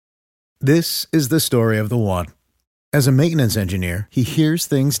This is the story of the one. As a maintenance engineer, he hears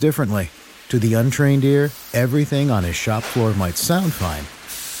things differently. To the untrained ear, everything on his shop floor might sound fine,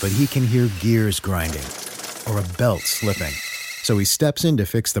 but he can hear gears grinding or a belt slipping. So he steps in to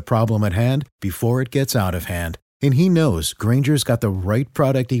fix the problem at hand before it gets out of hand. And he knows Grainger's got the right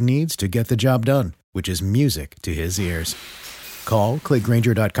product he needs to get the job done, which is music to his ears. Call, click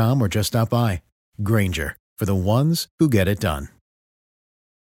Grainger.com, or just stop by. Grainger, for the ones who get it done.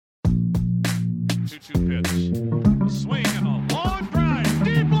 2-2 pitch. A swing and a long drive.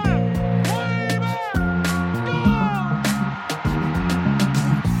 Deep left. Way back. Gone!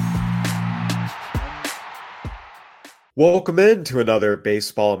 Welcome in to another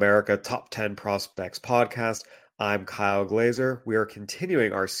Baseball America Top 10 Prospects podcast. I'm Kyle Glazer. We are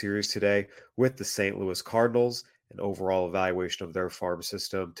continuing our series today with the St. Louis Cardinals, an overall evaluation of their farm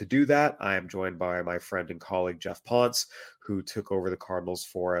system. To do that, I am joined by my friend and colleague, Jeff Ponce, who took over the Cardinals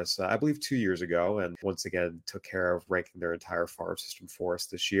for us, I believe 2 years ago, and once again took care of ranking their entire farm system for us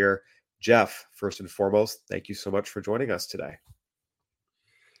this year. Jeff, first and foremost, thank you so much for joining us today.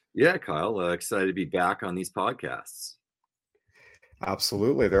 Yeah, Kyle, excited to be back on these podcasts.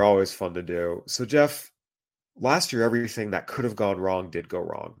 Absolutely. They're always fun to do. So, Jeff, last year, everything that could have gone wrong did go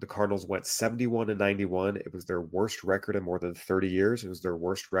wrong. The Cardinals went 71-91. It was their worst record in more than 30 years. It was their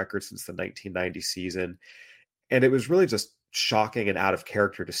worst record since the 1990 season. And it was really just shocking and out of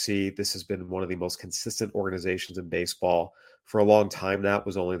character to see. This has been one of the most consistent organizations in baseball for a long time now. It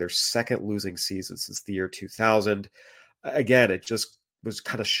was only their second losing season since the year 2000. Again, it just was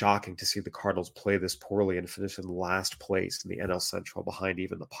kind of shocking to see the Cardinals play this poorly and finish in last place in the NL Central behind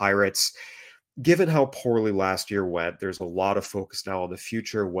even the Pirates. Given how poorly last year went, there's a lot of focus now on the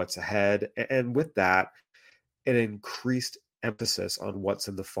future, what's ahead. And with that, an increased emphasis on what's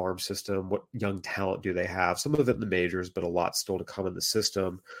in the farm system, what young talent do they have, some of it in the majors, but a lot still to come in the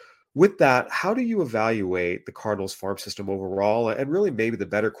system. With that, how do you evaluate the Cardinals farm system overall? And really maybe the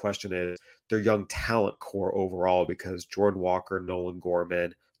better question is their young talent core overall, because Jordan Walker, Nolan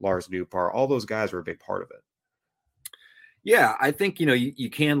Gorman, Lars Nootbaar, all those guys were a big part of it. Yeah, I think, you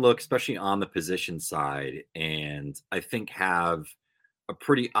can look, especially on the position side, and I think have a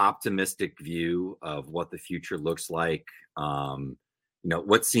pretty optimistic view of what the future looks like.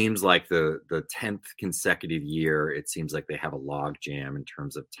 What seems like the 10th consecutive year, it seems like they have a log jam in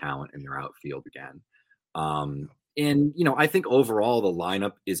terms of talent in their outfield again. I think overall the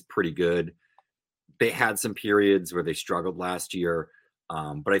lineup is pretty good. They had some periods where they struggled last year.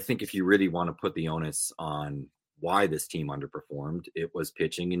 But I think if you really want to put the onus on why this team underperformed, it was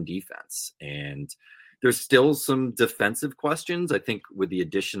pitching and defense. And there's still some defensive questions. I think with the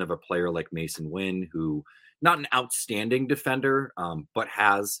addition of a player like Mason Wynn, who not an outstanding defender, but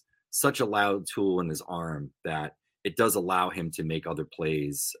has such a loud tool in his arm that it does allow him to make other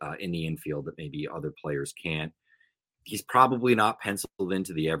plays in the infield that maybe other players can't. He's probably not penciled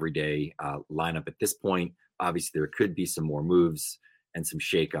into the everyday lineup at this point. Obviously, there could be some more moves and some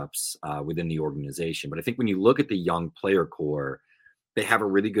shakeups within the organization. But I think when you look at the young player core, they have a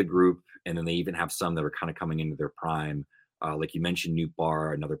really good group. And then they even have some that are kind of coming into their prime. Like you mentioned,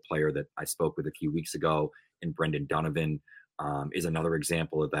 Nootbaar, another player that I spoke with a few weeks ago, and Brendan Donovan is another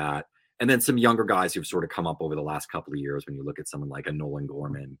example of that. And then some younger guys who've sort of come up over the last couple of years when you look at someone like a Nolan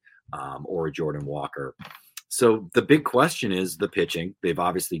Gorman or a Jordan Walker. So the big question is the pitching. They've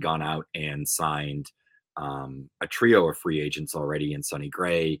obviously gone out and signed a trio of free agents already in Sonny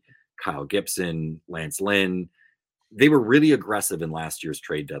Gray, Kyle Gibson, Lance Lynn. They were really aggressive in last year's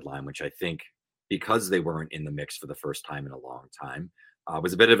trade deadline, which I think, because they weren't in the mix for the first time in a long time,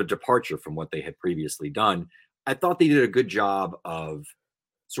 was a bit of a departure from what they had previously done. I thought they did a good job of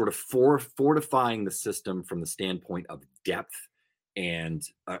sort of fortifying the system from the standpoint of depth and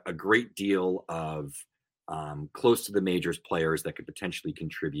a great deal of close to the majors players that could potentially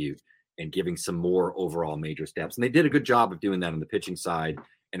contribute and giving some more overall major steps. And they did a good job of doing that on the pitching side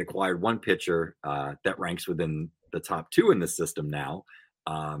and acquired one pitcher that ranks within the top two in the system now.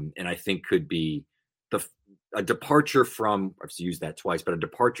 And I think could be a departure from, I've used that twice, but a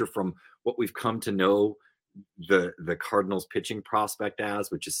departure from what we've come to know the Cardinals pitching prospect as,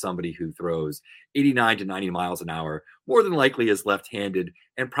 which is somebody who throws 89 to 90 miles an hour, more than likely is left-handed,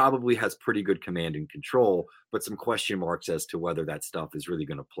 and probably has pretty good command and control, but some question marks as to whether that stuff is really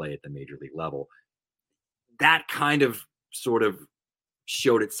going to play at the major league level. That kind of sort of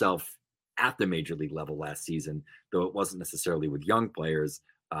showed itself at the major league level last season, though it wasn't necessarily with young players,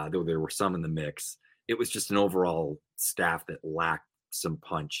 though there were some in the mix. It was just an overall staff that lacked some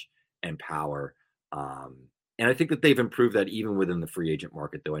punch and power. And I think that they've improved that even within the free agent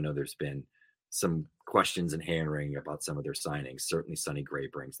market, though I know there's been some questions and hand-wringing about some of their signings. Certainly Sonny Gray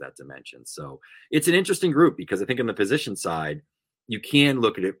brings that dimension. So it's an interesting group because I think on the position side, you can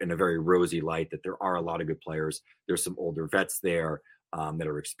look at it in a very rosy light that there are a lot of good players. There's some older vets there that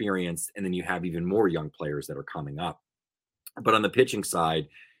are experienced, and then you have even more young players that are coming up. But on the pitching side,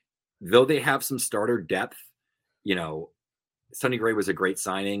 though they have some starter depth, Sonny Gray was a great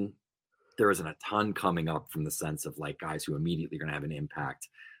signing. There isn't a ton coming up from the sense of like guys who immediately going to have an impact.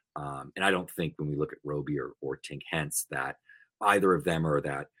 And I don't think when we look at Roby or Tink Hence that either of them are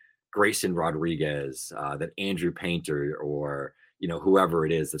that Grayson Rodriguez, that Andrew Painter, or whoever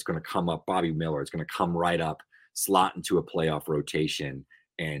it is that's going to come up, Bobby Miller is going to come right up, slot into a playoff rotation,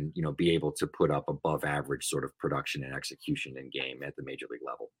 and be able to put up above average sort of production and execution in game at the major league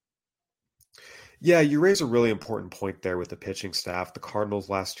level. Yeah, you raise a really important point there with the pitching staff. The Cardinals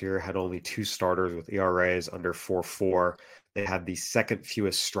last year had only 2 starters with ERAs under 4.4. They had the second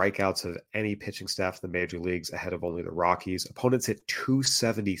fewest strikeouts of any pitching staff in the major leagues, ahead of only the Rockies. Opponents hit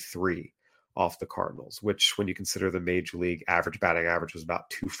 273 off the Cardinals, which when you consider the major league average batting average was about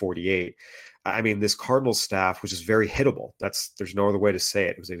 248. I mean, this Cardinals staff was just very hittable. There's no other way to say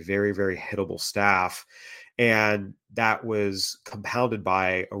it. It was a very, very hittable staff. And that was compounded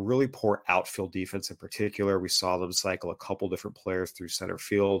by a really poor outfield defense in particular. We saw them cycle a couple different players through center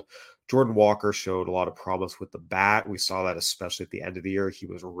field. Jordan Walker showed a lot of promise with the bat. We saw that especially at the end of the year. He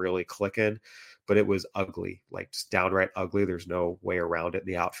was really clicking, but it was ugly, like just downright ugly. There's no way around it in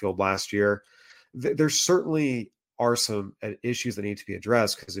the outfield last year. There certainly are some issues that need to be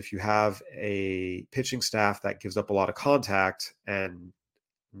addressed, because if you have a pitching staff that gives up a lot of contact and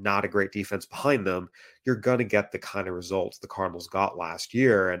not a great defense behind them, you're going to get the kind of results the Cardinals got last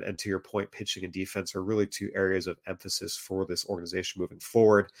year. And to your point, pitching and defense are really 2 areas of emphasis for this organization moving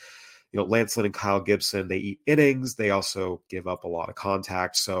forward. Lance Lynn and Kyle Gibson, they eat innings. They also give up a lot of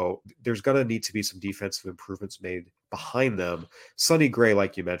contact. So there's going to need to be some defensive improvements made behind them. Sonny Gray,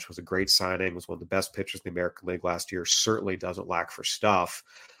 like you mentioned, was a great signing, was one of the best pitchers in the American League last year, certainly doesn't lack for stuff.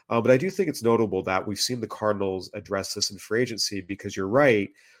 But I do think it's notable that we've seen the Cardinals address this in free agency, because you're right.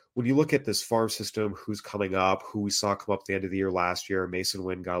 When you look at this farm system, who's coming up, who we saw come up at the end of the year last year, Mason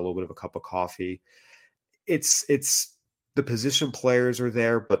Wynn got a little bit of a cup of coffee. It's the position players are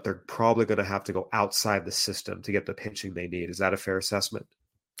there, but they're probably going to have to go outside the system to get the pitching they need. Is that a fair assessment?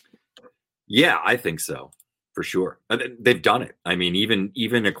 Yeah, I think so, for sure. They've done it. I mean,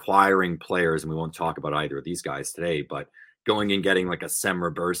 even acquiring players, and we won't talk about either of these guys today, but going and getting like a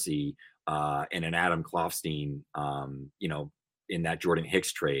Semra Bursey and an Adam Kloffstein, in that Jordan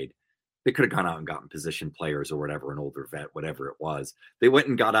Hicks trade, they could have gone out and gotten position players or whatever, an older vet, whatever it was. They went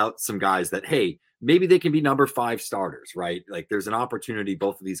and got out some guys that, hey, maybe they can be number 5 starters, right? Like there's an opportunity.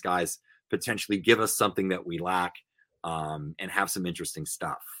 Both of these guys potentially give us something that we lack and have some interesting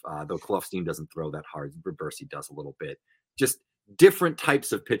stuff. Though Kloffstein doesn't throw that hard. Bursey does a little bit. Just different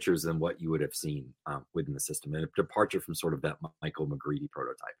types of pitchers than what you would have seen within the system, and a departure from sort of that Michael McGreedy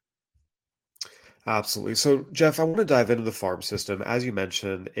prototype. Absolutely. So, Jeff, I want to dive into the farm system. As you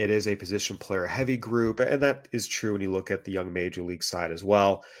mentioned, it is a position player heavy group, and that is true when you look at the young major league side as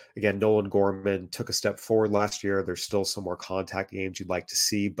well. Again, Nolan Gorman took a step forward last year. There's still some more contact games you'd like to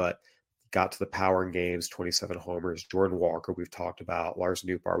see, but got to the power in games, 27 homers. Jordan Walker, we've talked about. Lars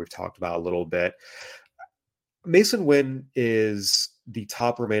Nootbaar, we've talked about a little bit. Mason Wynn is the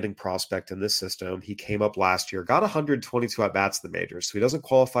top remaining prospect in this system. He came up last year, got 122 at-bats in the majors, so he doesn't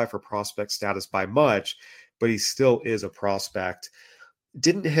qualify for prospect status by much, but he still is a prospect.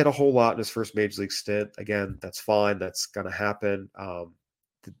 Didn't hit a whole lot in his first major league stint. Again, that's fine. That's going to happen.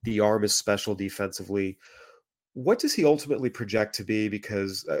 The arm is special defensively. What does he ultimately project to be?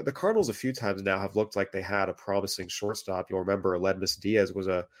 Because the Cardinals a few times now have looked like they had a promising shortstop. You'll remember Aledmus Diaz was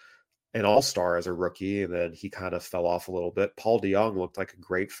an all-star as a rookie, and then he kind of fell off a little bit. Paul DeJong looked like a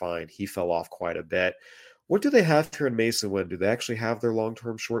great find. He fell off quite a bit. What do they have here in Mason Wynn? Do they actually have their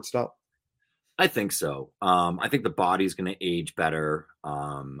long-term shortstop? I think so. I think the body's going to age better.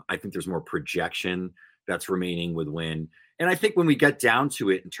 I think there's more projection that's remaining with Wynn. And I think when we get down to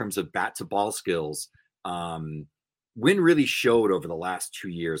it in terms of bat-to-ball skills, Wynn really showed over the last 2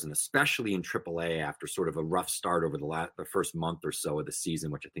 years, and especially in AAA after sort of a rough start over the first month or so of the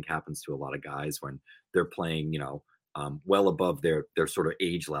season, which I think happens to a lot of guys when they're playing, well above their sort of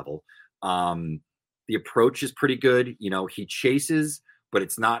age level. The approach is pretty good. He chases, but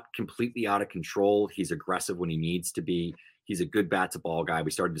it's not completely out of control. He's aggressive when he needs to be. He's a good bat to ball guy.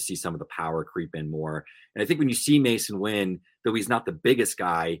 We started to see some of the power creep in more. And I think when you see Mason Wynn, though he's not the biggest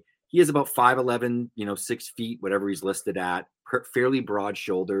guy, he is about 5'11", 6 feet, whatever he's listed at, fairly broad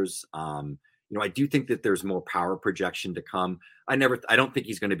shoulders. I do think that there's more power projection to come. I don't think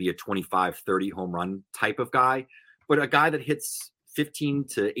he's going to be a 25, 30 home run type of guy, but a guy that hits 15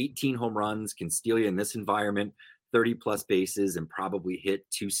 to 18 home runs, can steal you in this environment, 30 plus bases, and probably hit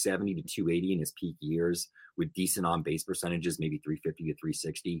 270 to 280 in his peak years with decent on base percentages, maybe 350 to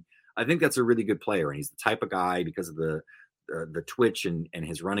 360. I think that's a really good player. And he's the type of guy, because of the twitch and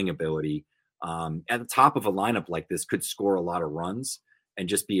his running ability, at the top of a lineup like this, could score a lot of runs and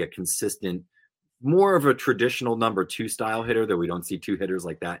just be a consistent, more of a traditional number 2 style hitter, that we don't see 2 hitters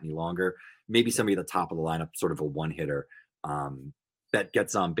like that any longer. Maybe somebody at the top of the lineup, sort of a 1 hitter, that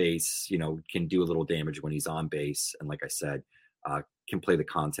gets on base, can do a little damage when he's on base. And like I said, can play the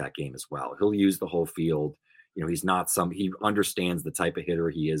contact game as well. He'll use the whole field. He understands the type of hitter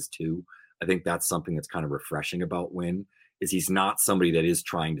he is too. I think that's something that's kind of refreshing about Wynn, is he's not somebody that is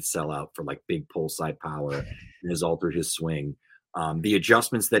trying to sell out for like big pull side power and has altered his swing. The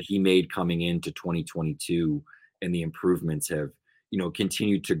adjustments that he made coming into 2022 and the improvements have,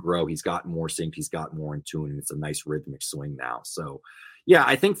 continued to grow. He's gotten more synced. He's gotten more in tune, and it's a nice rhythmic swing now. So yeah,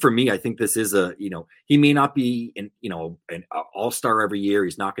 I think for me, I think this is he may not be an all-star every year.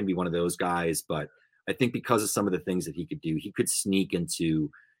 He's not going to be one of those guys, but I think because of some of the things that he could do, he could sneak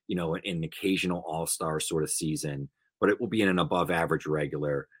into, an occasional all-star sort of season, but it will be in an above average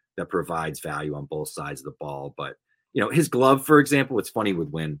regular that provides value on both sides of the ball. But, his glove, for example, what's funny with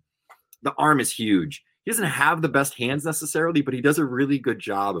Wynn, the arm is huge. He doesn't have the best hands necessarily, but he does a really good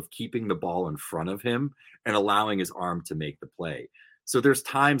job of keeping the ball in front of him and allowing his arm to make the play. So there's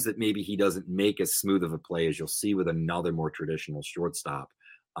times that maybe he doesn't make as smooth of a play as you'll see with another more traditional shortstop.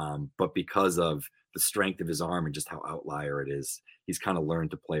 But because of the strength of his arm and just how outlier it is, he's kind of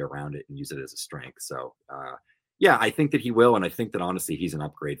learned to play around it and use it as a strength. So yeah, I think that he will. And I think that honestly, he's an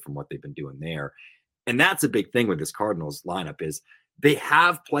upgrade from what they've been doing there. And that's a big thing with this Cardinals lineup, is they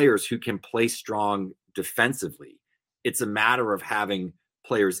have players who can play strong defensively. It's a matter of having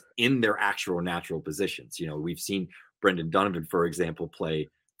players in their actual natural positions. We've seen Brendan Donovan, for example, play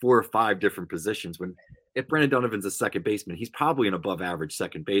 4 or 5 different positions. If Brendan Donovan's a second baseman, he's probably an above average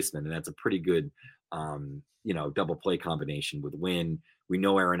second baseman. And that's a pretty good, double play combination with Wynn. We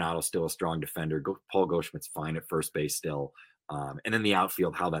know Arenado's still a strong defender. Paul Goldschmidt's fine at first base still. And then the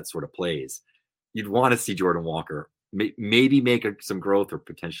outfield, how that sort of plays. You'd want to see Jordan Walker maybe make some growth or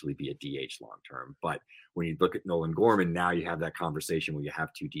potentially be a DH long-term. But when you look at Nolan Gorman, now you have that conversation where you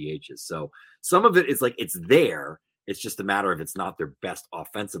have 2 DHs. So some of it is like, it's there. It's just a matter of it's not their best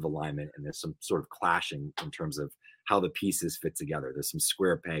offensive alignment. And there's some sort of clashing in terms of how the pieces fit together. There's some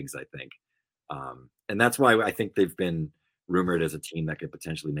square pegs, I think. And that's why I think they've been rumored as a team that could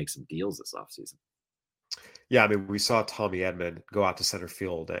potentially make some deals this offseason. Yeah, I mean, we saw Tommy Edman go out to center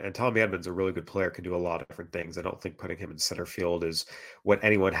field, and Tommy Edman's a really good player, can do a lot of different things. I don't think putting him in center field is what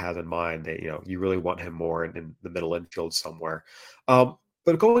anyone has in mind. That you really want him more in the middle infield somewhere.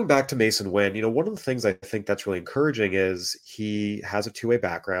 But going back to Mason Wynn, one of the things I think that's really encouraging is he has a 2-way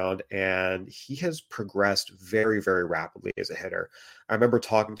background, and he has progressed very, very rapidly as a hitter. I remember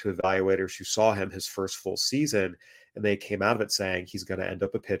talking to evaluators who saw him his first full season, and they came out of it saying he's going to end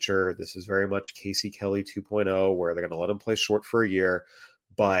up a pitcher. This is very much Casey Kelly 2.0, where they're going to let him play short for a year.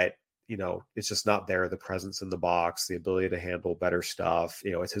 But, it's just not there. The presence in the box, the ability to handle better stuff.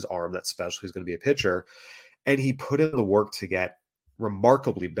 It's his arm that's special. He's going to be a pitcher. And he put in the work to get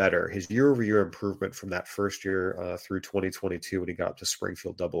remarkably better. His year-over-year improvement from that first year through 2022 when he got up to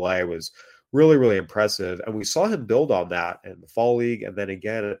Springfield AA was really, really impressive. And we saw him build on that in the fall league. And then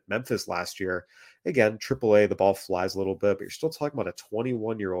again at Memphis last year. Again, AAA, the ball flies a little bit, but you're still talking about a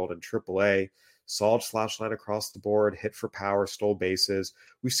 21-year-old in AAA, solid slash line across the board, hit for power, stole bases.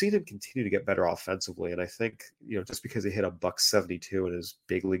 We've seen him continue to get better offensively. And I think, just because he hit a $172 in his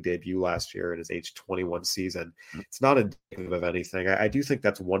big league debut last year in his age 21 season, it's not indicative of anything. I do think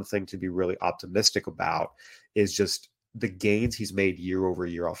that's one thing to be really optimistic about, is just the gains he's made year over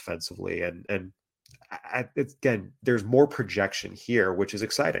year offensively. And again, there's more projection here, which is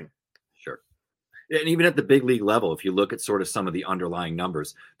exciting. Sure. And even at the big league level, if you look at sort of some of the underlying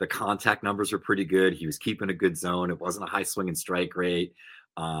numbers, the contact numbers are pretty good. He was keeping a good zone. It wasn't a high swing and strike rate.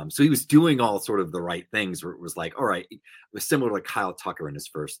 So he was doing all sort of the right things, where it was like, all right, it was similar to like Kyle Tucker in his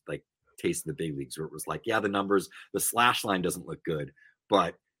first taste of the big leagues, where it was like, yeah, the numbers, the slash line doesn't look good,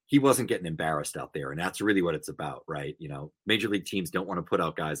 but he wasn't getting embarrassed out there. And that's really what it's about, right? Major league teams don't want to put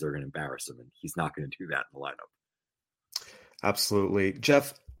out guys that are going to embarrass him, and he's not going to do that in the lineup. Absolutely.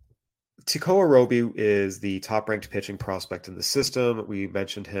 Jeff, Tekoa Roby is the top-ranked pitching prospect in the system. We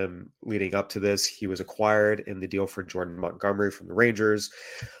mentioned him leading up to this. He was acquired in the deal for Jordan Montgomery from the Rangers.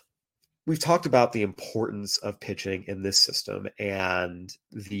 we've talked about the importance of pitching in this system and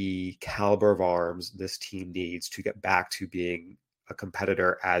the caliber of arms this team needs to get back to being a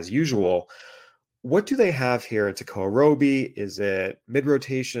competitor as usual. What do they have here in Tekoa Roby? Is it mid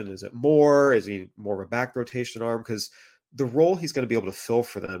rotation? Is it more? Is he more of a back rotation arm? Because the role he's going to be able to fill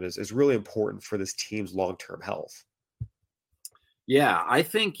for them is really important for this team's long-term health. Yeah, I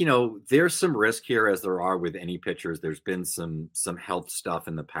think, there's some risk here as there are with any pitchers. There's been some health stuff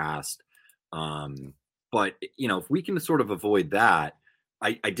in the past. But if we can sort of avoid that,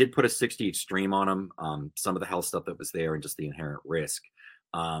 I did put a 60 extreme on him. Some of the health stuff that was there and just the inherent risk.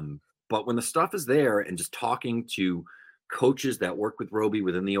 But when the stuff is there and just talking to coaches that work with Roby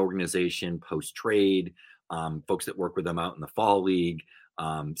within the organization post trade, folks that work with them out in the fall league,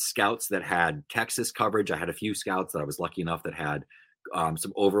 scouts that had Texas coverage. I had a few scouts that I was lucky enough that had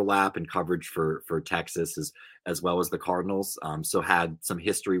some overlap in coverage for Texas as well as the Cardinals. So had some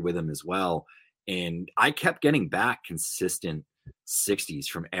history with them as well. And I kept getting back consistent 60s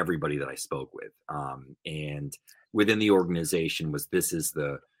from everybody that I spoke with. And within the organization this is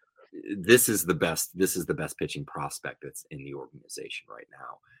the best pitching prospect that's in the organization right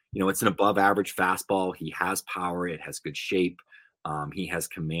now. It's an above average fastball. He has power. It has good shape. He has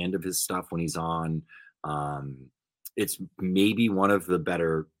command of his stuff when he's on. It's maybe one of the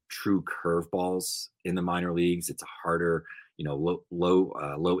better true curveballs in the minor leagues. It's a harder, low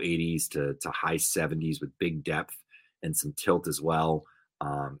 80s to high 70s with big depth and some tilt as well.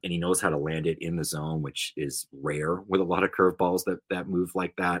 And he knows how to land it in the zone, which is rare with a lot of curveballs that move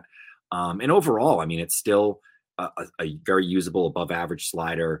like that. And overall, I mean, it's still a very usable above average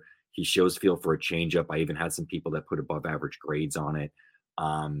slider. He shows feel for a changeup. I even had some people that put above average grades on it.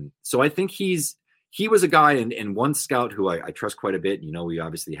 So I think he was a guy and one scout who I trust quite a bit. We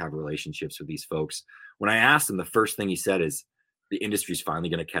obviously have relationships with these folks. When I asked him, the first thing he said is the industry's finally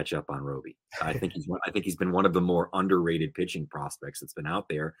going to catch up on Roby. I think he's been one of the more underrated pitching prospects that's been out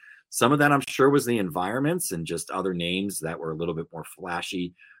there. Some of that I'm sure was the environments and just other names that were a little bit more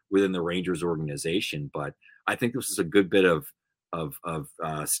flashy within the Rangers organization. But I think this is a good bit of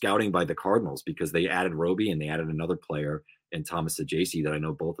scouting by the Cardinals because they added Roby and they added another player in Thomas Ajacey that I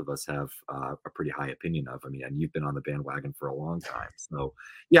know both of us have a pretty high opinion of. I mean, and you've been on the bandwagon for a long time. So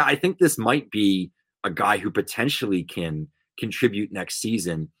yeah, I think this might be a guy who potentially can contribute next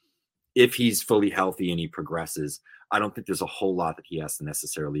season if he's fully healthy and he progresses. I don't think there's a whole lot that he has to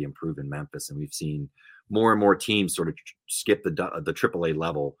necessarily improve in Memphis. And we've seen more and more teams sort of skip the AAA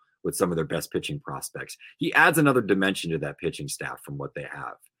level with some of their best pitching prospects. He adds another dimension to that pitching staff from what they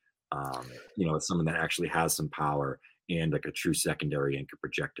have. It's someone that actually has some power and like a true secondary and could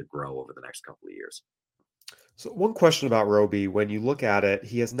project to grow over the next couple of years. So one question about Roby, when you look at it,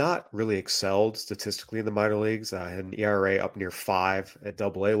 he has not really excelled statistically in the minor leagues. Had an ERA up near 5 at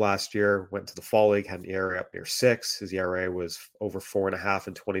AA last year, went to the fall league, had an ERA up near 6. His ERA was over 4.5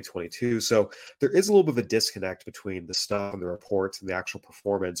 in 2022. So there is a little bit of a disconnect between the stuff and the reports and the actual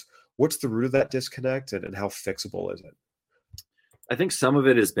performance. What's the root of that disconnect and how fixable is it? I think some of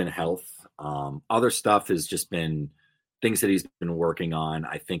it has been health. Other stuff has just been things that he's been working on.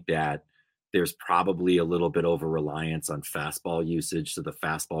 I think that there's probably a little bit over reliance on fastball usage. So the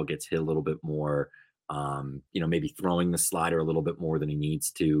fastball gets hit a little bit more, maybe throwing the slider a little bit more than he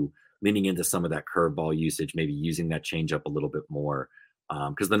needs to, leaning into some of that curveball usage, maybe using that changeup a little bit more.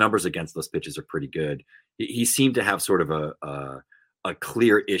 Because the numbers against those pitches are pretty good. He seemed to have sort of a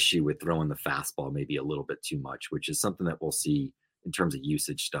clear issue with throwing the fastball maybe a little bit too much, which is something that we'll see in terms of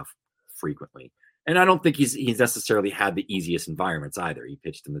usage stuff frequently. And I don't think he's necessarily had the easiest environments either. He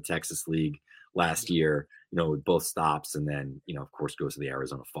pitched in the Texas League last year, with both stops, and then, of course, goes to the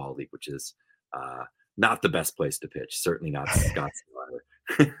Arizona Fall League, which is not the best place to pitch. Certainly not Scott's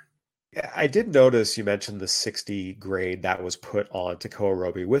either. Yeah, I did notice you mentioned the 60 grade that was put on Tekoa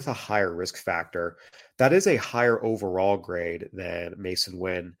Roby with a higher risk factor. That is a higher overall grade than Mason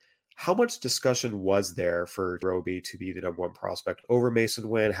Wynn. How much discussion was there for Roby to be the number one prospect over Mason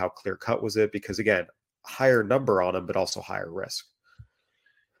Wynn? How clear cut was it? Because again, higher number on him, but also higher risk.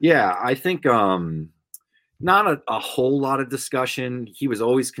 Yeah, I think not a whole lot of discussion. He was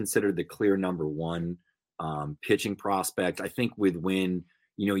always considered the clear number one pitching prospect. I think with Wynn,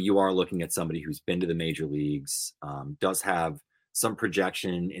 you are looking at somebody who's been to the major leagues, does have some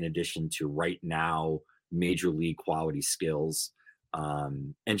projection in addition to right now major league quality skills.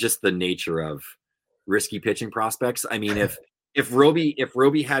 And just the nature of risky pitching prospects. I mean, if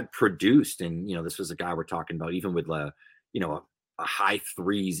Roby had produced, and this was a guy we're talking about, even with a high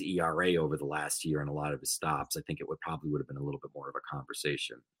 3s ERA over the last year and a lot of his stops, I think it would have been a little bit more of a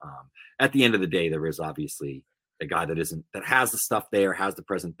conversation. At the end of the day, there is obviously a guy that has the stuff there, has the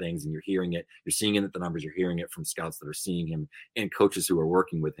present things, and you're hearing it, you're seeing it at the numbers, you're hearing it from scouts that are seeing him and coaches who are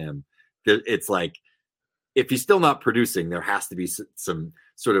working with him. It's like, if he's still not producing, there has to be some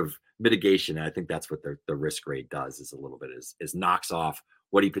sort of mitigation. And I think that's what the risk rate does, is a little bit is knocks off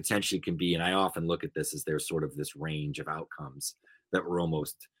what he potentially can be. And I often look at this as there's sort of this range of outcomes that we're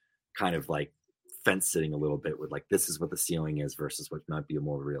almost kind of like fence sitting a little bit with, like, this is what the ceiling is versus what might be a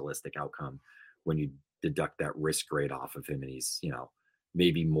more realistic outcome when you deduct that risk rate off of him. And he's,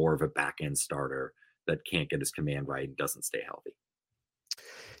 maybe more of a back end starter that can't get his command right and doesn't stay healthy.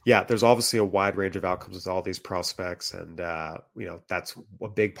 Yeah, there's obviously a wide range of outcomes with all these prospects. And, that's a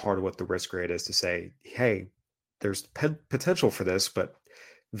big part of what the risk rate is, to say, hey, there's potential for this, but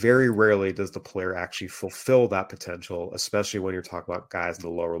very rarely does the player actually fulfill that potential, especially when you're talking about guys in the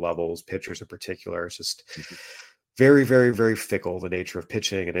lower levels, pitchers in particular. It's just very, very, very fickle, the nature of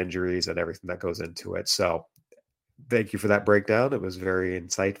pitching and injuries and everything that goes into it. So thank you for that breakdown. It was very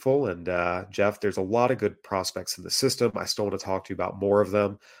insightful. And Jeff, there's a lot of good prospects in the system. I still want to talk to you about more of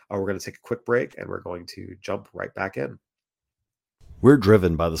them. We're going to take a quick break and we're going to jump right back in. We're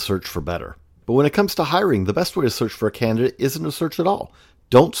driven by the search for better. But when it comes to hiring, the best way to search for a candidate isn't to search at all.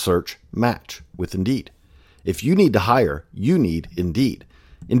 Don't search, match with Indeed. If you need to hire, you need Indeed.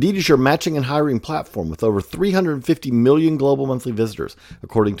 Indeed is your matching and hiring platform with over 350 million global monthly visitors,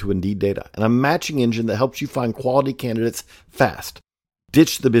 according to Indeed data, and a matching engine that helps you find quality candidates fast.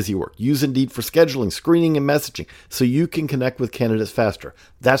 Ditch the busy work. Use Indeed for scheduling, screening, and messaging so you can connect with candidates faster.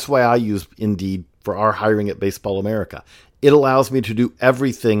 That's why I use Indeed for our hiring at Baseball America. It allows me to do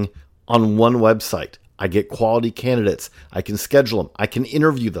everything on one website. I get quality candidates. I can schedule them. I can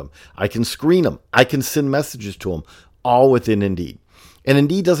interview them. I can screen them. I can send messages to them, all within Indeed. And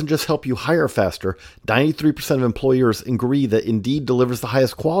Indeed doesn't just help you hire faster. 93% of employers agree that Indeed delivers the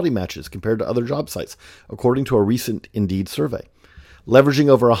highest quality matches compared to other job sites, according to a recent Indeed survey. Leveraging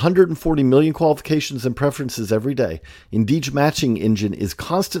over 140 million qualifications and preferences every day, Indeed's matching engine is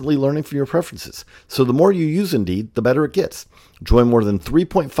constantly learning from your preferences. So the more you use Indeed, the better it gets. Join more than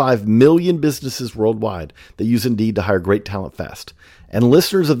 3.5 million businesses worldwide that use Indeed to hire great talent fast. And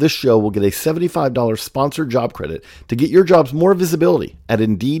listeners of this show will get a $75 sponsored job credit to get your jobs more visibility at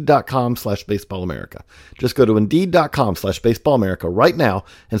Indeed.com/BaseballAmerica. Just go to Indeed.com/BaseballAmerica right now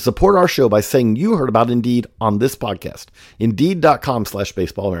and support our show by saying you heard about Indeed on this podcast.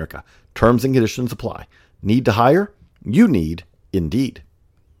 Indeed.com/BaseballAmerica. Terms and conditions apply. Need to hire? You need Indeed.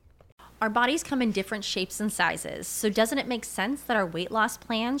 Our bodies come in different shapes and sizes, so doesn't it make sense that our weight loss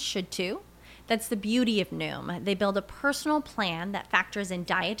plans should too? That's the beauty of Noom. They build a personal plan that factors in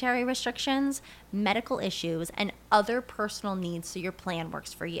dietary restrictions, medical issues, and other personal needs so your plan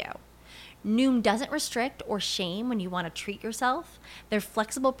works for you. Noom doesn't restrict or shame when you want to treat yourself. Their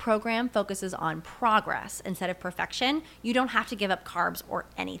flexible program focuses on progress instead of perfection. You don't have to give up carbs or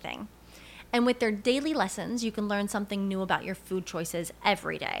anything. And with their daily lessons, you can learn something new about your food choices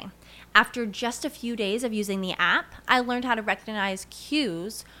every day. After just a few days of using the app, I learned how to recognize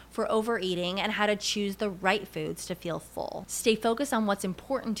cues for overeating and how to choose the right foods to feel full. Stay focused on what's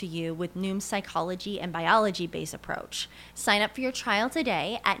important to you with Noom's psychology and biology-based approach. Sign up for your trial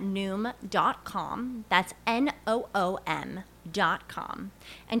today at Noom.com. That's Noom.com.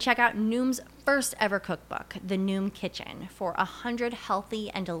 And check out Noom's first ever cookbook, The Noom Kitchen, for 100 healthy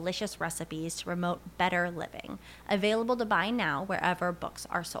and delicious recipes to promote better living. Available to buy now wherever books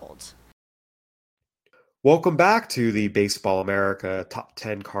are sold. Welcome back to the Baseball America Top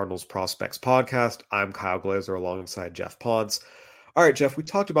 10 Cardinals Prospects podcast. I'm Kyle Glazer alongside Jeff Ponce. All right, Jeff, we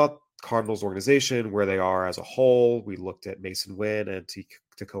talked about Cardinals organization, where they are as a whole. We looked at Mason Wynn and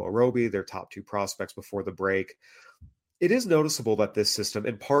Tekoa Roby, their top two prospects before the break. It is noticeable that this system,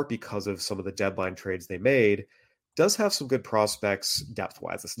 in part because of some of the deadline trades they made, does have some good prospects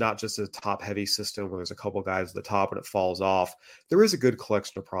depth-wise. It's not just a top-heavy system where there's a couple guys at the top and it falls off. There is a good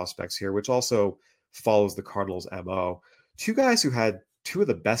collection of prospects here, which also follows the Cardinals' MO. Two guys who had two of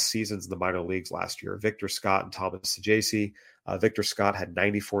the best seasons in the minor leagues last year, Victor Scott and Thomas Saggese. Victor Scott had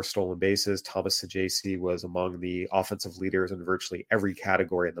 94 stolen bases. Thomas Saggese was among the offensive leaders in virtually every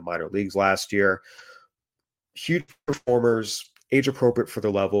category in the minor leagues last year. Huge performers, age appropriate for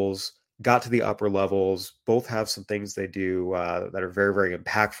their levels, got to the upper levels. Both have some things they do that are very, very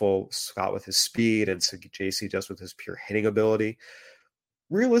impactful. Scott with his speed and Saggese just with his pure hitting ability.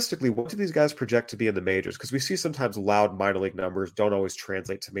 Realistically, what do these guys project to be in the majors? Because we see sometimes loud minor league numbers don't always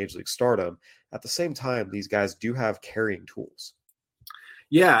translate to major league stardom. At the same time, these guys do have carrying tools.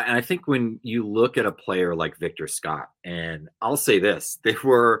 Yeah, and I think when you look at a player like Victor Scott, and I'll say this,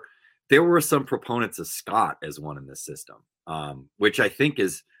 there were some proponents of Scott as one in this system, which I think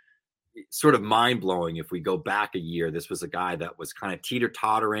is sort of mind-blowing. If we go back a year, this was a guy that was kind of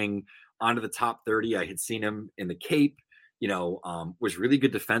teeter-tottering onto the top 30. I had seen him in the Cape, was really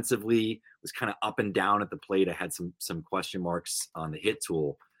good defensively, was kind of up and down at the plate. I had some question marks on the hit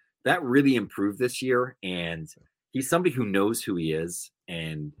tool. That really improved this year, and he's somebody who knows who he is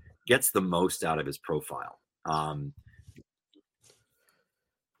and gets the most out of his profile.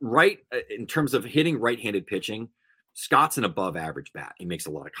 Right, in terms of hitting right-handed pitching, Scott's an above average bat. He makes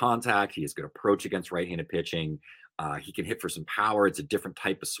a lot of contact. He has good approach against right-handed pitching. He can hit for some power. It's a different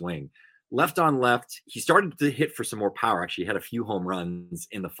type of swing. Left on left, he started to hit for some more power. Actually, he had a few home runs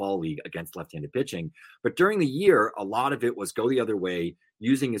in the fall league against left-handed pitching. But during the year, a lot of it was go the other way,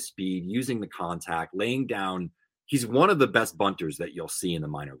 using his speed, using the contact, laying down. He's one of the best bunters that you'll see in the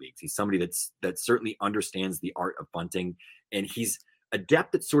minor leagues. He's somebody that certainly understands the art of bunting, and he's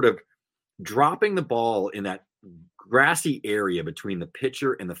adept at sort of dropping the ball in that grassy area between the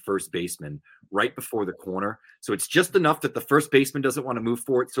pitcher and the first baseman right before the corner. So it's just enough that the first baseman doesn't want to move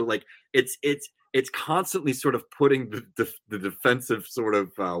forward. So like it's constantly sort of putting the defensive sort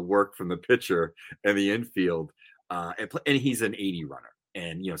of work from the pitcher and the infield. And he's an 80 runner,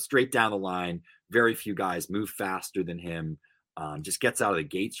 and straight down the line. Very few guys move faster than him. Just gets out of the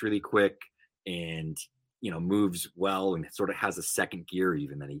gates really quick, and moves well, and sort of has a second gear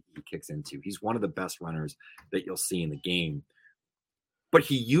even that he kicks into. He's one of the best runners that you'll see in the game. But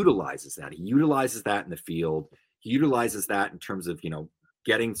he utilizes that. He utilizes that in the field. He utilizes that in terms of,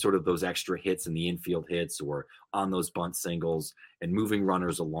 getting sort of those extra hits in the infield hits or on those bunt singles and moving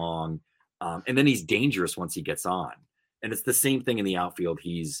runners along. And then he's dangerous once he gets on. And it's the same thing in the outfield.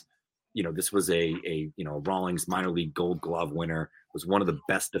 He's, this was a Rawlings minor league Gold Glove winner, was one of the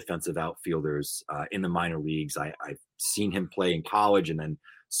best defensive outfielders in the minor leagues. I've seen him play in college and then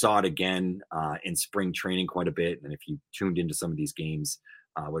saw it again in spring training quite a bit. And if you tuned into some of these games,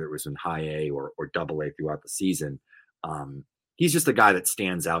 whether it was in high A or double A throughout the season, he's just a guy that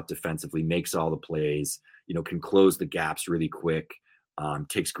stands out defensively, makes all the plays, can close the gaps really quick,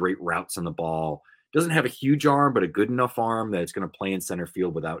 takes great routes on the ball. Doesn't have a huge arm, but a good enough arm that it's going to play in center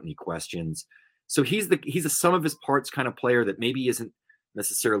field without any questions. So he's a sum of his parts kind of player that maybe isn't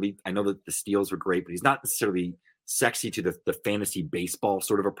necessarily, I know that the steals were great, but he's not necessarily sexy to the fantasy baseball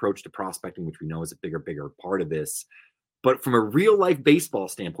sort of approach to prospecting, which we know is a bigger part of this. But from a real life baseball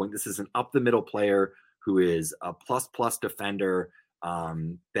standpoint, this is an up the middle player who is a plus defender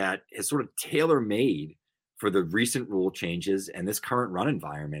that is sort of tailor made for the recent rule changes and this current run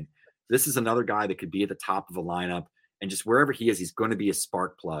environment. This is another guy that could be at the top of a lineup, and just wherever he is, he's going to be a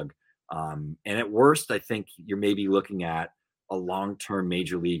spark plug. And at worst, I think you're maybe looking at a long-term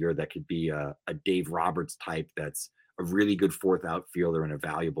major leaguer that could be a Dave Roberts type that's a really good fourth outfielder and a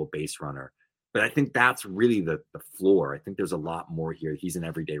valuable base runner. But I think that's really the floor. I think there's a lot more here. He's an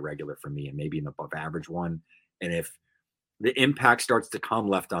everyday regular for me and maybe an above average one. And if the impact starts to come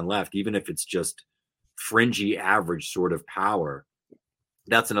left on left, even if it's just fringy average sort of power,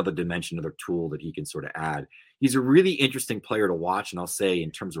 that's another dimension, another tool that he can sort of add. He's a really interesting player to watch. And I'll say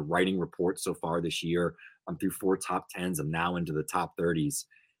in terms of writing reports so far this year, I'm through 4 top 10s. I'm now into the top 30s.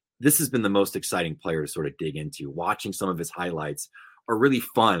 This has been the most exciting player to sort of dig into. Watching some of his highlights are really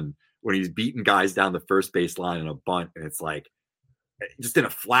fun when he's beating guys down the first base line in a bunt. And it's like, just in a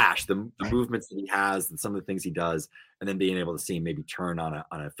flash, the movements that he has and some of the things he does, and then being able to see him maybe turn on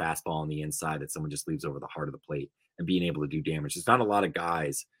a fastball on the inside that someone just leaves over the heart of the plate and being able to do damage. There's not a lot of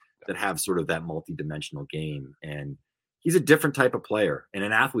guys that have sort of that multi-dimensional game. And he's a different type of player and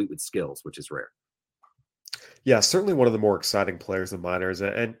an athlete with skills, which is rare. Yeah, certainly one of the more exciting players in minors.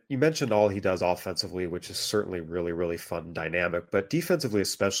 And you mentioned all he does offensively, which is certainly really, really fun and dynamic. But defensively,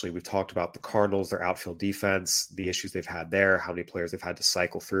 especially, we've talked about the Cardinals, their outfield defense, the issues they've had there, how many players they've had to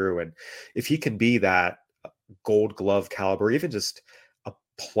cycle through. And if he can be that Gold Glove caliber, even just a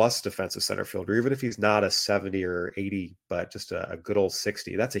plus defensive center fielder, even if he's not a 70 or 80, but just a good old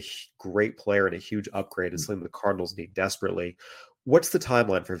 60, that's a great player and a huge upgrade. It's something the Cardinals need desperately. What's the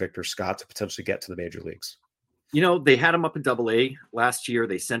timeline for Victor Scott to potentially get to the major leagues? They had him up in Double A last year.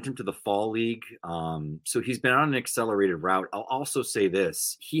 They sent him to the fall league. So he's been on an accelerated route. I'll also say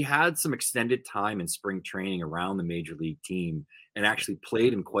this. He had some extended time in spring training around the major league team and actually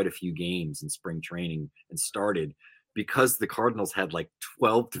played in quite a few games in spring training and started because the Cardinals had like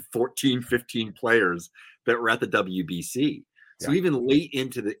 12 to 14, 15 players that were at the WBC. So even late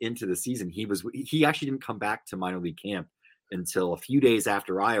into the season, he actually didn't come back to minor league camp until a few days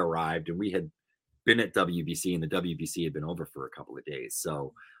after I arrived, and we had been at WBC and the WBC had been over for a couple of days.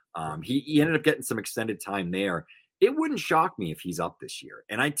 So he ended up getting some extended time there. It wouldn't shock me if he's up this year.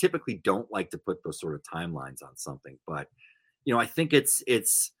 And I typically don't like to put those sort of timelines on something, but I think it's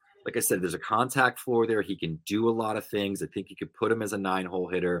Like I said, there's a contact floor there. He can do a lot of things. I think you could put him as a 9-hole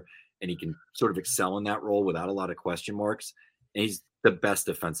hitter, and he can sort of excel in that role without a lot of question marks. And he's the best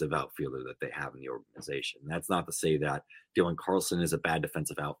defensive outfielder that they have in the organization. That's not to say that Dylan Carlson is a bad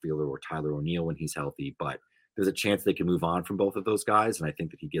defensive outfielder or Tyler O'Neill when he's healthy, but there's a chance they can move on from both of those guys. And I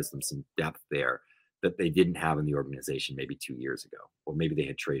think that he gives them some depth there that they didn't have in the organization maybe 2 years ago, or maybe they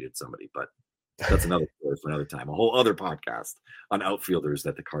had traded somebody, but that's another story for another time, a whole other podcast on outfielders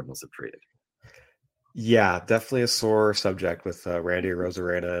that the Cardinals have traded. Yeah, definitely a sore subject with Randy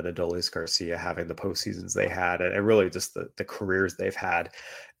Arozarena and Adolis Garcia having the postseasons they had, and really just the careers they've had.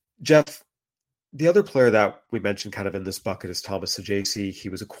 Jeff, the other player that we mentioned kind of in this bucket is Thomas Saggese. He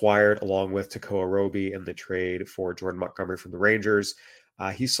was acquired along with Tekoa Roby in the trade for Jordan Montgomery from the Rangers.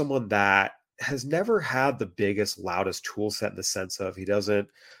 He's someone that has never had the biggest, loudest tool set in the sense of he doesn't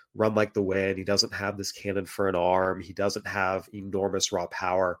run like the wind. He doesn't have this cannon for an arm. He doesn't have enormous raw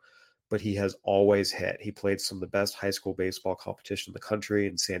power, but he has always hit. He played some of the best high school baseball competition in the country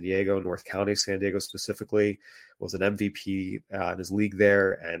in San Diego, North County, San Diego specifically, was an MVP in his league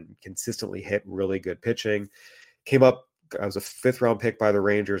there and consistently hit really good pitching. Came up as a 5th-round pick by the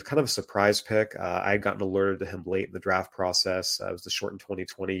Rangers, kind of a surprise pick. I had gotten alerted to him late in the draft process. It was the shortened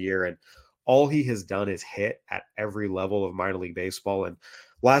 2020 year, and all he has done is hit at every level of minor league baseball. And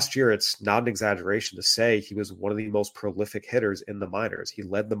last year, it's not an exaggeration to say he was one of the most prolific hitters in the minors. He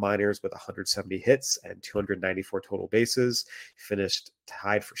led the minors with 170 hits and 294 total bases. He finished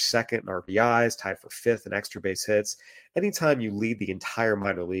tied for 2nd in RBIs, tied for 5th in extra base hits. Anytime you lead the entire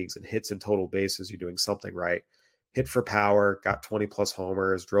minor leagues in hits and total bases, you're doing something right. Hit for power, got 20-plus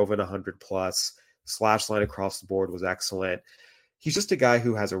homers, drove in 100-plus, slash line across the board was excellent. He's just a guy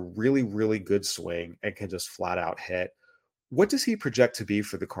who has a really, really good swing and can just flat out hit. What does he project to be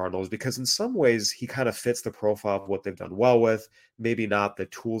for the Cardinals? Because in some ways, he kind of fits the profile of what they've done well with. Maybe not the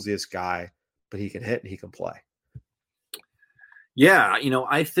toolsiest guy, but he can hit and he can play. Yeah,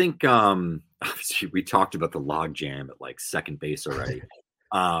 I think obviously we talked about the log jam at like second base already.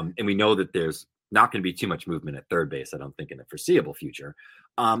 And we know that there's not going to be too much movement at third base, I don't think, in the foreseeable future.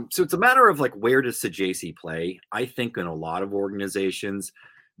 So it's a matter of like, where does Saggese play? I think in a lot of organizations,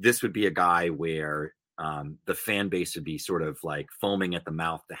 this would be a guy where the fan base would be sort of like foaming at the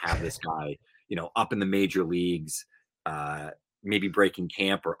mouth to have this guy, up in the major leagues, maybe breaking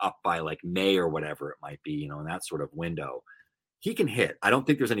camp or up by like May or whatever it might be, in that sort of window. He can hit. I don't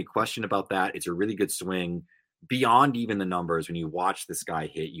think there's any question about that. It's a really good swing beyond even the numbers. When you watch this guy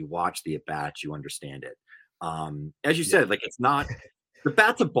hit, you watch the at-bats, you understand it. As you said, like, it's not the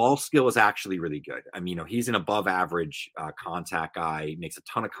bat to ball skill is actually really good. I mean, he's an above average contact guy, makes a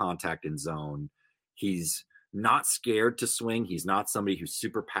ton of contact in zone. He's not scared to swing. He's not somebody who's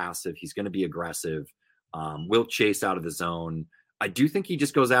super passive. He's going to be aggressive, will chase out of the zone. I do think he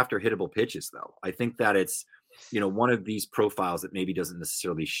just goes after hittable pitches, though. I think that it's, one of these profiles that maybe doesn't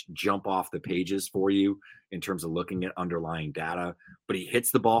necessarily jump off the pages for you in terms of looking at underlying data, but he hits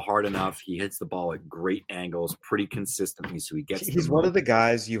the ball hard enough. He hits the ball at great angles pretty consistently. So he's one of the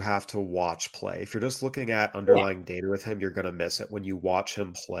guys you have to watch play. If you're just looking at underlying data with him, you're going to miss it when you watch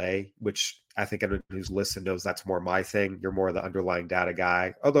him play, which I think anyone who's listened knows that's more my thing. You're more the underlying data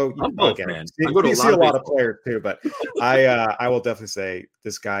guy. Although you see a lot of players too, but I will definitely say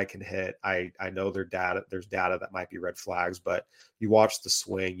this guy can hit. I know there's data that might be red flags, but you watch the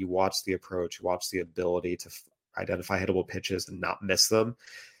swing, you watch the approach, you watch the ability to identify hittable pitches and not miss them.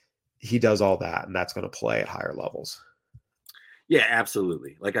 He does all that, and that's going to play at higher levels. Yeah,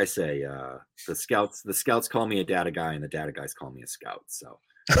 absolutely. Like I say, the scouts call me a data guy, and the data guys call me a scout. So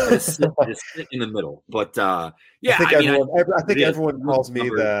I just sit in the middle. But yeah, I think everyone calls me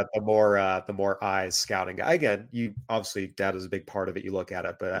the more eyes scouting guy. Again, you obviously data is a big part of it. You look at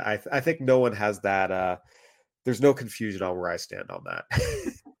it, but I think no one has that. There's no confusion on where I stand on that.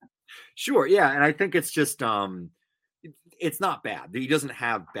 Sure, yeah, and I think it's just it's not bad. He doesn't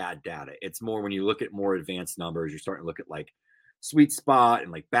have bad data. It's more when you look at more advanced numbers, you're starting to look at like sweet spot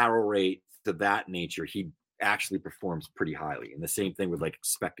and like barrel rate to that nature. He actually performs pretty highly. And the same thing with like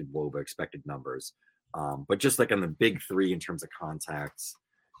expected WOBA, expected numbers. But just like on the big three in terms of contacts,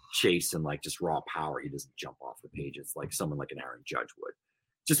 chase, and like just raw power, he doesn't jump off the pages like someone like an Aaron Judge would.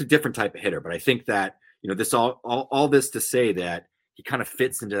 Just a different type of hitter. But I think that, this all this to say that he kind of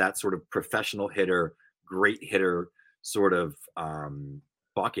fits into that sort of professional hitter, great hitter sort of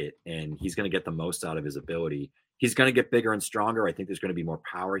bucket, and he's going to get the most out of his ability. He's going to get bigger and stronger. I think there's going to be more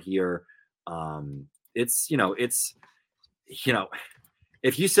power here. It's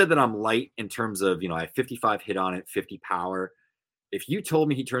if you said that I'm light in terms of, I have 55 hit on it, 50 power. If you told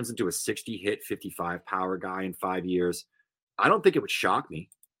me he turns into a 60 hit, 55 power guy in 5 years, I don't think it would shock me.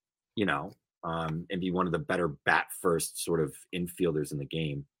 and be one of the better bat first sort of infielders in the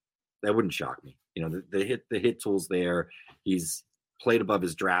game. That wouldn't shock me. The hit tools there. He's played above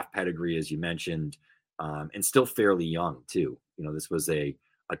his draft pedigree, as you mentioned, and still fairly young too. This was a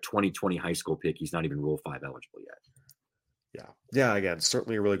 2020 high school pick. He's not even Rule 5 eligible yet. Yeah. Again,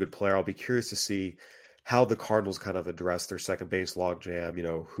 certainly a really good player. I'll be curious to see how the Cardinals kind of address their second base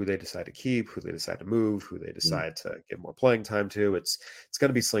logjam. Who they decide to keep, who they decide to move, who they decide to give more playing time to. It's going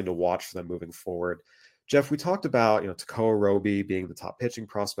to be something to watch for them moving forward. Jeff, we talked about, Takoa Roby being the top pitching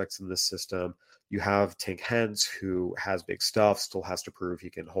prospects in this system. You have Tink Hence, who has big stuff, still has to prove he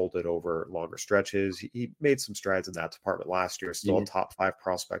can hold it over longer stretches. He made some strides in that department last year, still a top 5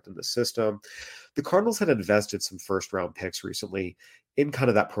 prospect in the system. The Cardinals had invested some first-round picks recently in kind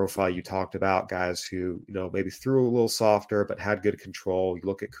of that profile you talked about, guys who, maybe threw a little softer but had good control. You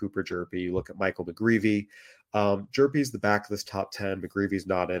look at Cooper Jerpy, you look at Michael McGreevy. Jerpy's the back of this top 10. McGreevy's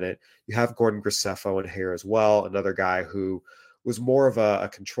not in it. You have Gordon Graceffo in here as well, another guy who was more of a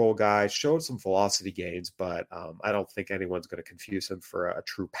control guy, showed some velocity gains, but I don't think anyone's going to confuse him for a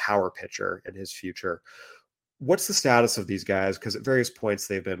true power pitcher in his future. What's the status of these guys? Because at various points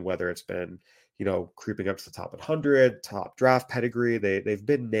they've been, whether it's been, creeping up to the top 100, top draft pedigree, they've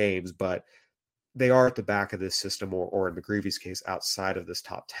been names, but they are at the back of this system or in McGreevy's case, outside of this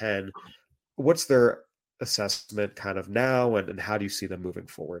top 10. What's their assessment kind of now, and how do you see them moving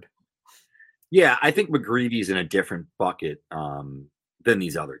forward? Yeah, I think McGreevy's in a different bucket than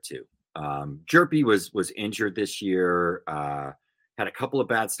these other two. Jerpy was injured this year, had a couple of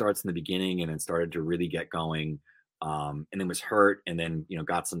bad starts in the beginning, and then started to really get going, and then was hurt, and then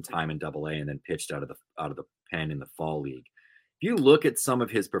got some time in Double-A, and then pitched out of the pen in the fall league. If you look at some of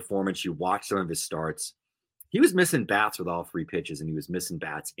his performance, you watch some of his starts, he was missing bats with all 3 pitches, and he was missing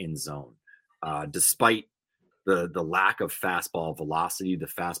bats in zone, despite the lack of fastball velocity. The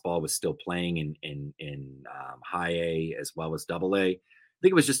fastball was still playing in high A as well as Double-A. I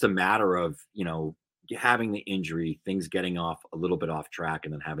think it was just a matter of, having the injury, things getting a little bit off track,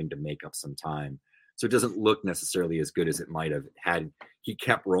 and then having to make up some time. So it doesn't look necessarily as good as it might have had he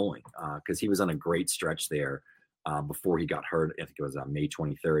kept rolling, because he was on a great stretch there before he got hurt. I think it was on May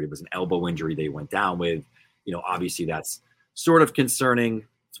 23rd. It was an elbow injury they went down with. Obviously that's sort of concerning.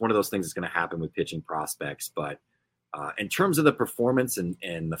 It's one of those things that's going to happen with pitching prospects. But in terms of the performance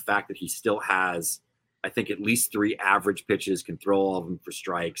and the fact that he still has, I think, at least 3 average pitches, can throw all of them for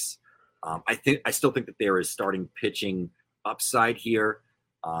strikes. I still think that there is starting pitching upside here.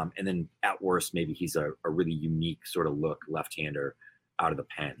 And then at worst, maybe he's a really unique sort of look left-hander out of the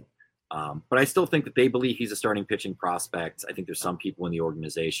pen. But I still think that they believe he's a starting pitching prospect. I think there's some people in the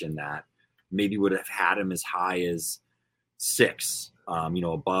organization that maybe would have had him as high as 6,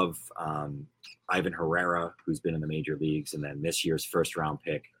 above Ivan Herrera, who's been in the major leagues, and then this year's first-round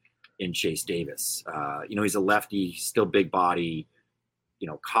pick in Chase Davis. He's a lefty, still big body,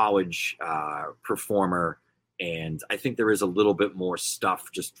 college performer. And I think there is a little bit more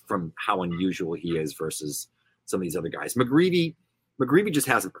stuff just from how unusual he is versus some of these other guys. McGreevy just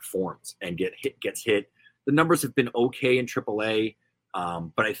hasn't performed and gets hit. The numbers have been okay in AAA,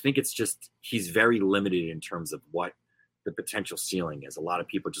 but I think it's just he's very limited in terms of what the potential ceiling is. A lot of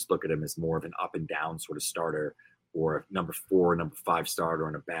people just look at him as more of an up and down sort of starter, or a number 4, number 5 starter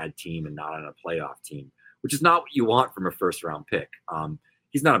on a bad team and not on a playoff team, which is not what you want from a first-round pick.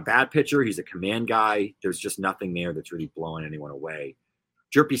 He's not a bad pitcher. He's a command guy. There's just nothing there that's really blowing anyone away.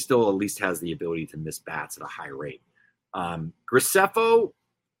 Jerpy still at least has the ability to miss bats at a high rate. Graceffo,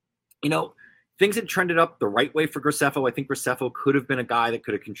 things had trended up the right way for Graceffo. I think Graceffo could have been a guy that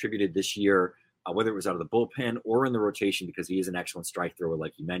could have contributed this year, whether it was out of the bullpen or in the rotation, because he is an excellent strike thrower,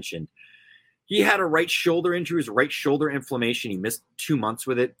 like you mentioned. He had a right shoulder injury, his right shoulder inflammation. He missed 2 months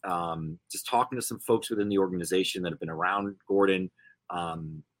with it. Just talking to some folks within the organization that have been around Gordon,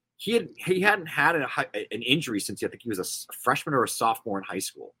 he hadn't had an injury since I think he was a freshman or a sophomore in high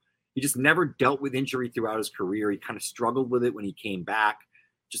school. He just never dealt with injury throughout his career. He kind of struggled with it when he came back,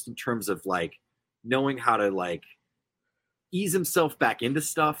 just in terms of knowing how to ease himself back into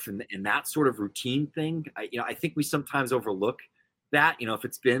stuff and that sort of routine thing. I think we sometimes overlook that. If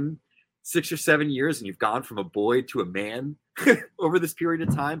it's been 6 or 7 years and you've gone from a boy to a man over this period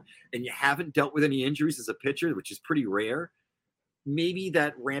of time, and you haven't dealt with any injuries as a pitcher, which is pretty rare, maybe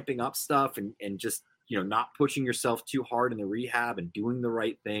that ramping up stuff and just, not pushing yourself too hard in the rehab and doing the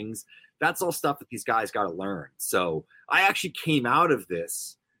right things, that's all stuff that these guys got to learn. So I actually came out of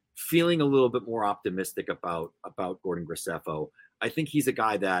this feeling a little bit more optimistic about Gordon Graceffo. I think he's a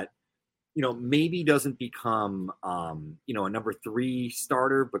guy that, maybe doesn't become, a number 3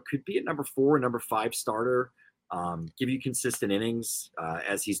 starter, but could be a number 4, number 5 starter. give you consistent innings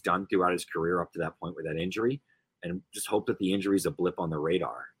as he's done throughout his career up to that point with that injury, and just hope that the injury is a blip on the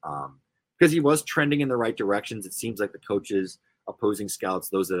radar. Because he was trending in the right directions. It seems like the coaches, opposing scouts,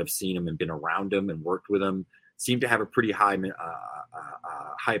 those that have seen him and been around him and worked with him, seem to have a pretty high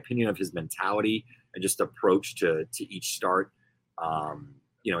opinion of his mentality and just approach to each start.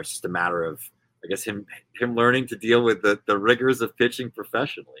 It's just a matter of, I guess, him learning to deal with the rigors of pitching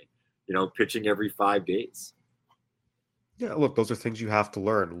professionally, pitching every 5 days. Yeah, look, those are things you have to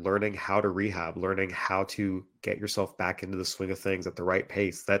learning how to rehab, learning how to get yourself back into the swing of things at the right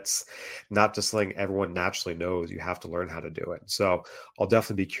pace. That's not just something everyone naturally knows. You have to learn how to do it. So I'll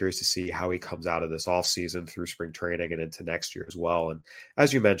definitely be curious to see how he comes out of this offseason through spring training and into next year as well. And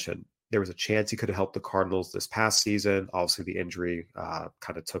as you mentioned, there was a chance he could have helped the Cardinals this past season. Obviously, the injury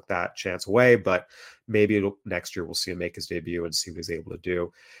kind of took that chance away, but maybe next year we'll see him make his debut and see what he's able to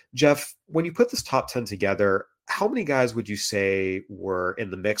do. Jeff, when you put this top 10 together, how many guys would you say were in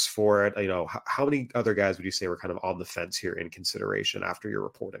the mix for it? How many other guys would you say were kind of on the fence here in consideration after your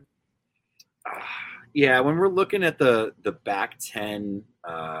reporting? Yeah, when we're looking at the back 10,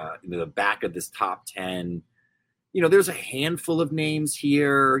 the back of this top 10, there's a handful of names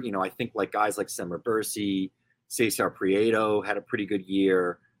here. I think like guys like Semper Bercy, Cesar Prieto had a pretty good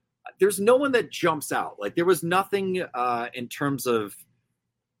year. There's no one that jumps out. Like there was nothing in terms of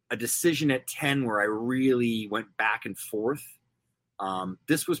a decision at 10 where I really went back and forth.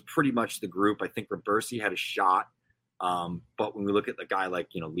 This was pretty much the group. I think Bercy had a shot. But when we look at the guy like,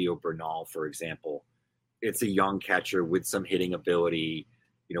 Leo Bernal, for example, it's a young catcher with some hitting ability.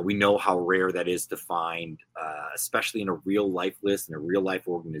 We know how rare that is to find, especially in a real life list, in a real life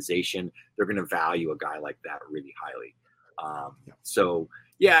organization. They're going to value a guy like that really highly. So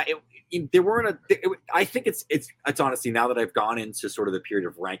yeah, there weren't I think it's honestly, now that I've gone into sort of the period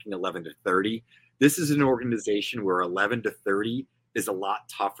of ranking 11 to 30, this is an organization where 11 to 30 is a lot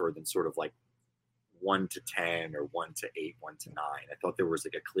tougher than sort of like 1 to 10 or 1 to 8, 1 to 9. I thought there was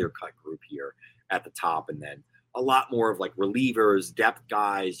like a clear cut group here at the top, and then a lot more of like relievers, depth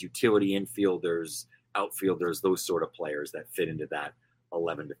guys, utility infielders, outfielders, those sort of players that fit into that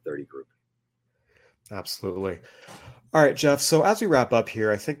 11 to 30 group. Absolutely. All right, Jeff. So as we wrap up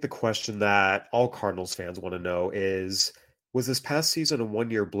here, I think the question that all Cardinals fans want to know is, was this past season a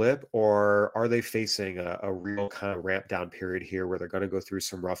one-year blip, or are they facing a real kind of ramp down period here where they're going to go through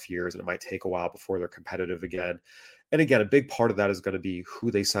some rough years and it might take a while before they're competitive again? And again, a big part of that is going to be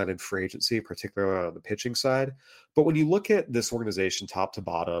who they sign in free agency, particularly on the pitching side. But when you look at this organization top to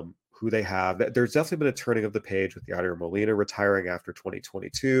bottom, who they have, there's definitely been a turning of the page with Yadier Molina retiring after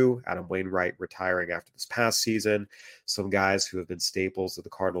 2022, Adam Wainwright retiring after this past season. Some guys who have been staples of the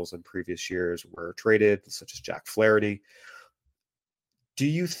Cardinals in previous years were traded, such as Jack Flaherty. Do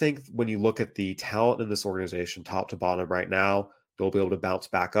you think when you look at the talent in this organization, top to bottom right now, they'll be able to bounce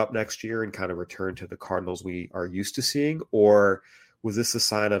back up next year and kind of return to the Cardinals we are used to seeing? Or was this a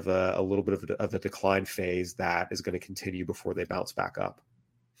sign of a little bit of a decline phase that is going to continue before they bounce back up?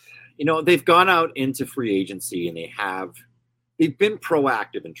 They've gone out into free agency and they've been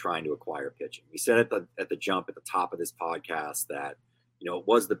proactive in trying to acquire pitching. We said at the jump at the top of this podcast that, it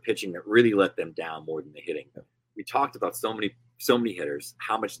was the pitching that really let them down more than the hitting. We talked about so many hitters,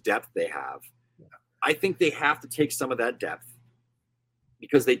 how much depth they have. Yeah. I think they have to take some of that depth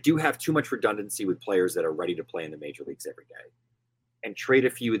because they do have too much redundancy with players that are ready to play in the major leagues every day, and trade a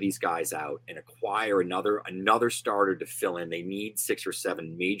few of these guys out and acquire another starter to fill in. They need 6 or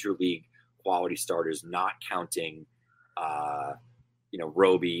 7 major league quality starters, not counting,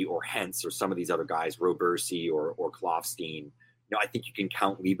 Roby or Hentz or some of these other guys, Robersi or Klofstein. I think you can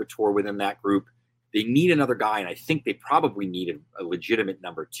count Liebertor within that group. They need another guy, and I think they probably need a legitimate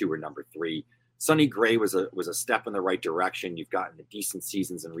number 2 or number 3. Sonny Gray was a step in the right direction. You've gotten the decent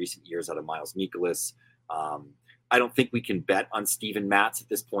seasons in recent years out of Miles Mikolas. I don't think we can bet on Steven Matz at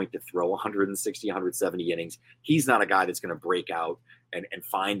this point to throw 160, 170 innings. He's not a guy that's going to break out and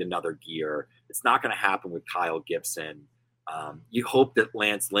find another gear. It's not going to happen with Kyle Gibson. You hope that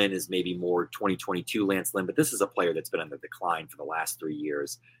Lance Lynn is maybe more 2022 Lance Lynn, but this is a player that's been on the decline for the last 3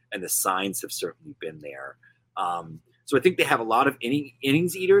 years, and the signs have certainly been there. So I think they have a lot of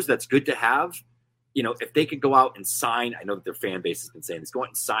innings eaters. That's good to have. If they could go out and sign, I know that their fan base has been saying this, go out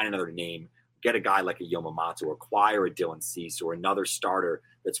and sign another name, get a guy like a Yamamoto, or acquire a Dylan Cease or another starter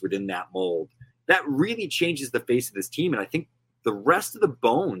that's within that mold. That really changes the face of this team, and I think the rest of the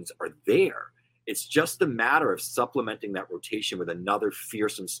bones are there. It's just a matter of supplementing that rotation with another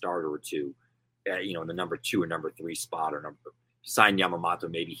fearsome starter or two, in the number 2 or number 3 spot, or sign Yamamoto.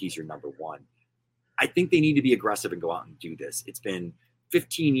 Maybe he's your number 1. I think they need to be aggressive and go out and do this. It's been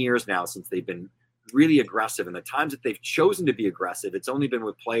 15 years now since they've been really aggressive. And the times that they've chosen to be aggressive, it's only been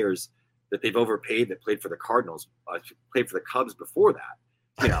with players that they've overpaid that played for the Cardinals, played for the Cubs before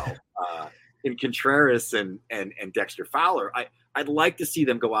that, in Contreras and Dexter Fowler. I'd like to see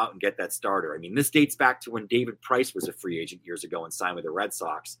them go out and get that starter. I mean, this dates back to when David Price was a free agent years ago and signed with the Red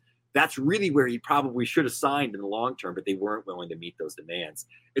Sox. That's really where he probably should have signed in the long term, but they weren't willing to meet those demands.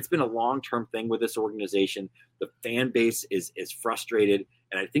 It's been a long-term thing with this organization. The fan base is frustrated,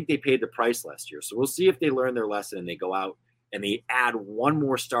 and I think they paid the price last year. So we'll see if they learn their lesson and they go out and they add one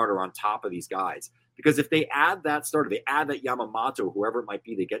more starter on top of these guys. Because if they add that starter, they add that Yamamoto, whoever it might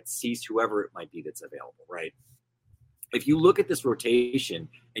be, they get Cease, whoever it might be that's available, right? If you look at this rotation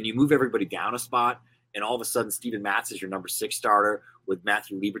and you move everybody down a spot, and all of a sudden Steven Matz is your number 6 starter, with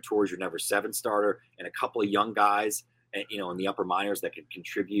Matthew Liberatore as your number 7 starter, and a couple of young guys, in the upper minors that can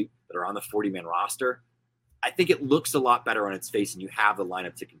contribute, that are on the 40-man roster, I think it looks a lot better on its face, and you have the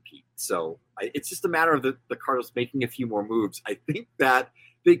lineup to compete. So it's just a matter of the Cardinals making a few more moves. I think that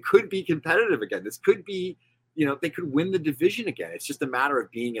they could be competitive again. This could be, they could win the division again. It's just a matter of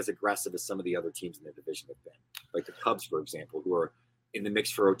being as aggressive as some of the other teams in the division have been, like the Cubs, for example, who are in the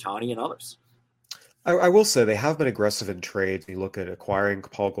mix for Ohtani and others. I will say they have been aggressive in trades. You look at acquiring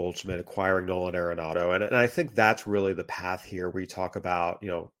Paul Goldschmidt, acquiring Nolan Arenado, and I think that's really the path here where you talk about,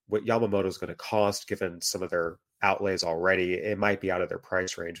 what Yamamoto is going to cost given some of their outlays already. It might be out of their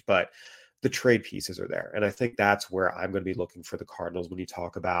price range, but the trade pieces are there. And I think that's where I'm going to be looking for the Cardinals when you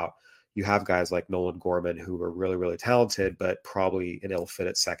talk about, you have guys like Nolan Gorman who are really, really talented, but probably an ill fit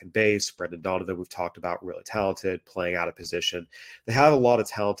at second base. Brendan Donovan, we've talked about, really talented, playing out of position. They have a lot of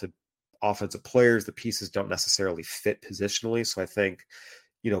talented offensive players. The pieces don't necessarily fit positionally. So I think,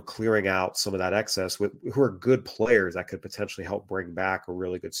 clearing out some of that excess who are good players that could potentially help bring back a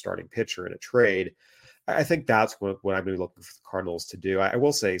really good starting pitcher in a trade. I think that's what I'm going to be looking for the Cardinals to do. I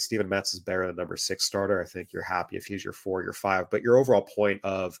will say Steven Matz is better than number 6 starter. I think you're happy if he's your 4, your 5, but your overall point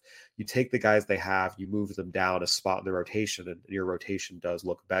of you take the guys they have, you move them down a spot in the rotation, and your rotation does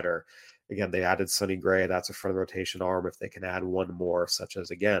look better. Again, they added Sonny Gray. That's a front of the rotation arm. If they can add one more, such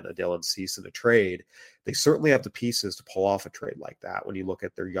as, again, a Dylan Cease in a trade, they certainly have the pieces to pull off a trade like that when you look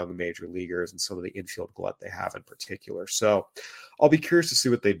at their young major leaguers and some of the infield glut they have in particular. So I'll be curious to see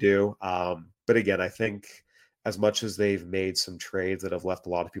what they do. But again, I think as much as they've made some trades that have left a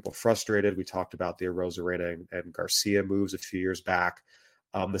lot of people frustrated, we talked about the Arozarena and Garcia moves a few years back.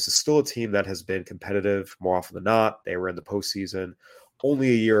 This is still a team that has been competitive more often than not. They were in the postseason only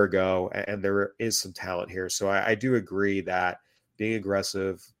a year ago, and there is some talent here. So I do agree that being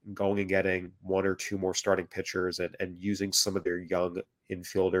aggressive, going and getting 1 or 2 more starting pitchers and using some of their young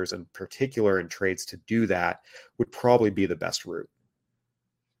infielders in particular in trades to do that would probably be the best route.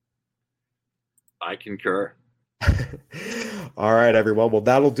 I concur. All right, everyone. Well,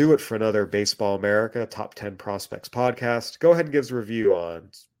 that'll do it for another Baseball America Top 10 Prospects podcast. Go ahead and give us a review on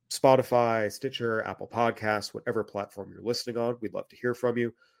Spotify, Stitcher, Apple Podcasts, whatever platform you're listening on. We'd love to hear from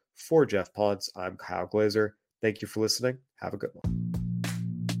you. For Jeff Ponce, I'm Kyle Glazer. Thank you for listening. Have a good one.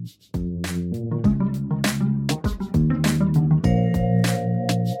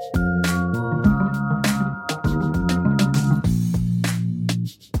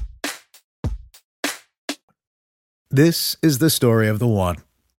 This is the story of the one.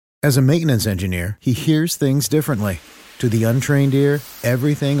 As a maintenance engineer, he hears things differently. To the untrained ear,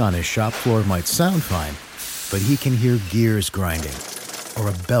 everything on his shop floor might sound fine, but he can hear gears grinding or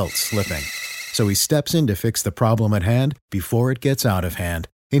a belt slipping. So he steps in to fix the problem at hand before it gets out of hand.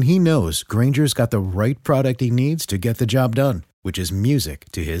 And he knows Grainger's got the right product he needs to get the job done, which is music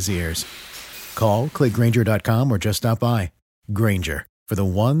to his ears. Call, click Grainger.com, or just stop by. Grainger, for the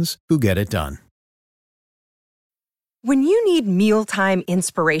ones who get it done. When you need mealtime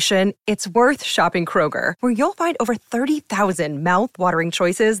inspiration, it's worth shopping Kroger, where you'll find over 30,000 mouth-watering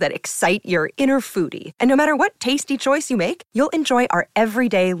choices that excite your inner foodie. And no matter what tasty choice you make, you'll enjoy our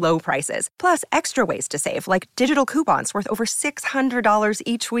everyday low prices, plus extra ways to save, like digital coupons worth over $600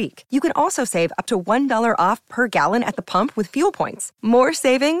 each week. You can also save up to $1 off per gallon at the pump with fuel points. More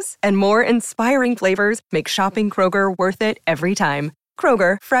savings and more inspiring flavors make shopping Kroger worth it every time.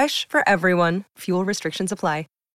 Kroger, fresh for everyone. Fuel restrictions apply.